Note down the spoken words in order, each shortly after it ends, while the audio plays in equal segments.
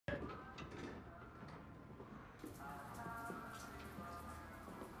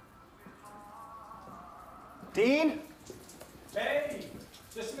Dean? Hey,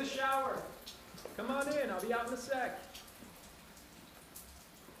 just in the shower. Come on in, I'll be out in a sec.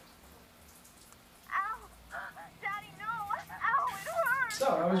 Ow! Daddy, no! Ow, it hurts! So,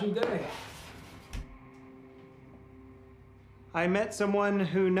 how was your day? I met someone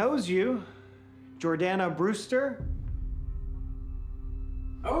who knows you. Jordana Brewster.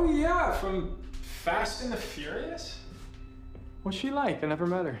 Oh yeah, from Fast and the Furious? What's she like? I never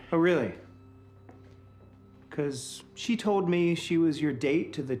met her. Oh, really? Because she told me she was your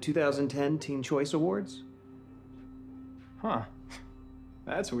date to the 2010 Teen Choice Awards. Huh.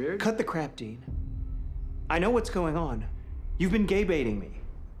 That's weird. Cut the crap, Dean. I know what's going on. You've been gay baiting me.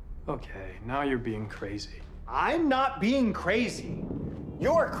 Okay, now you're being crazy. I'm not being crazy.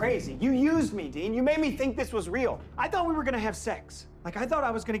 You're crazy. You used me, Dean. You made me think this was real. I thought we were gonna have sex. Like, I thought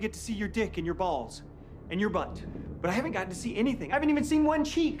I was gonna get to see your dick and your balls and your butt. But I haven't gotten to see anything. I haven't even seen one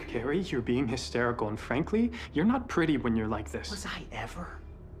cheek. Carrie, you're being hysterical, and frankly, you're not pretty when you're like this. Was I ever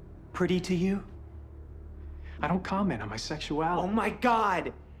pretty to you? I don't comment on my sexuality. Oh my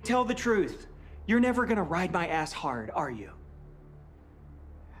God! Tell the truth. You're never gonna ride my ass hard, are you?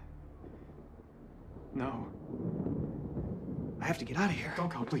 No. I have to get out of here.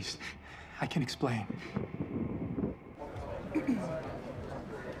 Don't go, please. I can explain.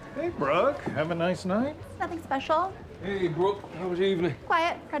 Hey, Brooke. Have a nice night. Nothing special. Hey, Brooke. How was your evening?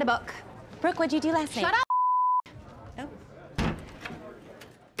 Quiet. Read a book. Brooke, what'd you do last night? Shut up! Oh.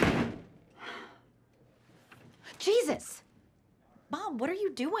 Jesus! Mom, what are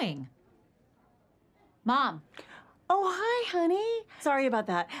you doing? Mom. Oh, hi, honey. Sorry about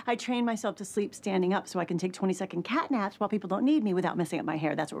that. I trained myself to sleep standing up so I can take 20-second cat naps while people don't need me without messing up my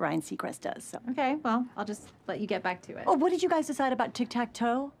hair. That's what Ryan Seacrest does, so. Okay, well, I'll just let you get back to it. Oh, what did you guys decide about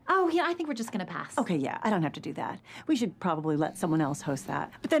tic-tac-toe? Oh, yeah, I think we're just gonna pass. Okay, yeah, I don't have to do that. We should probably let someone else host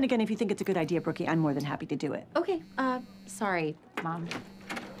that. But then again, if you think it's a good idea, Brookie, I'm more than happy to do it. Okay, sorry, Mom.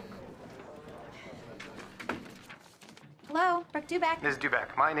 Hello, Brooke Duback. Ms.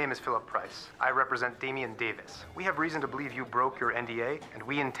 Duback, my name is Philip Price. I represent Damian Davis. We have reason to believe you broke your NDA, and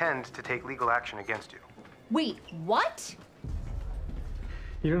we intend to take legal action against you. Wait, what?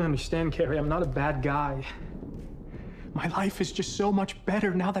 You don't understand, Carrie. I'm not a bad guy. My life is just so much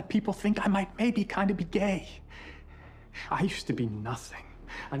better now that people think I might maybe kind of be gay. I used to be nothing,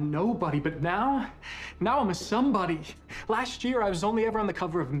 a nobody, but now I'm a somebody. Last year, I was only ever on the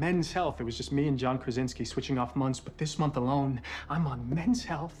cover of Men's Health. It was just me and John Krasinski switching off months, but this month alone, I'm on Men's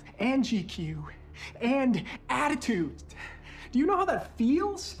Health and GQ and Attitude. Do you know how that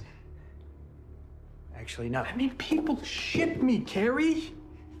feels? Actually, no. I mean, people ship me, Carrie.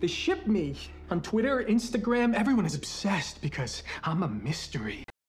 They ship me. On Twitter, Instagram, everyone is obsessed because I'm a mystery.